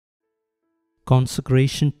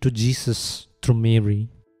Consecration to Jesus through Mary.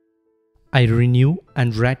 I renew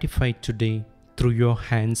and ratify today, through your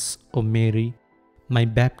hands, O Mary, my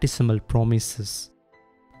baptismal promises,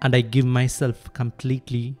 and I give myself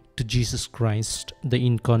completely to Jesus Christ, the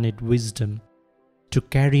incarnate wisdom, to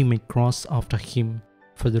carry my cross after Him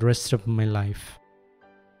for the rest of my life,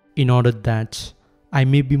 in order that I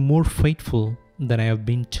may be more faithful than I have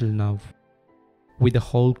been till now. With the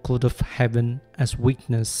whole court of heaven as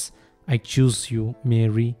witness, I choose you,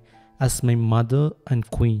 Mary, as my mother and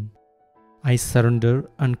queen. I surrender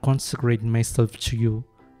and consecrate myself to you,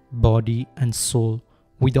 body and soul,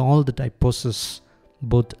 with all that I possess,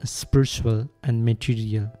 both spiritual and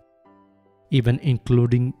material, even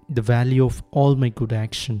including the value of all my good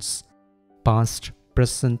actions, past,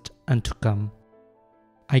 present, and to come.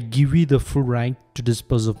 I give you the full right to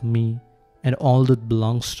dispose of me and all that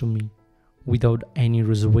belongs to me, without any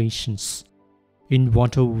reservations, in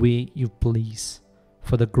whatever way you please,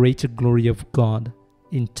 for the greater glory of God,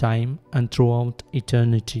 in time and throughout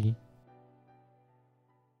eternity.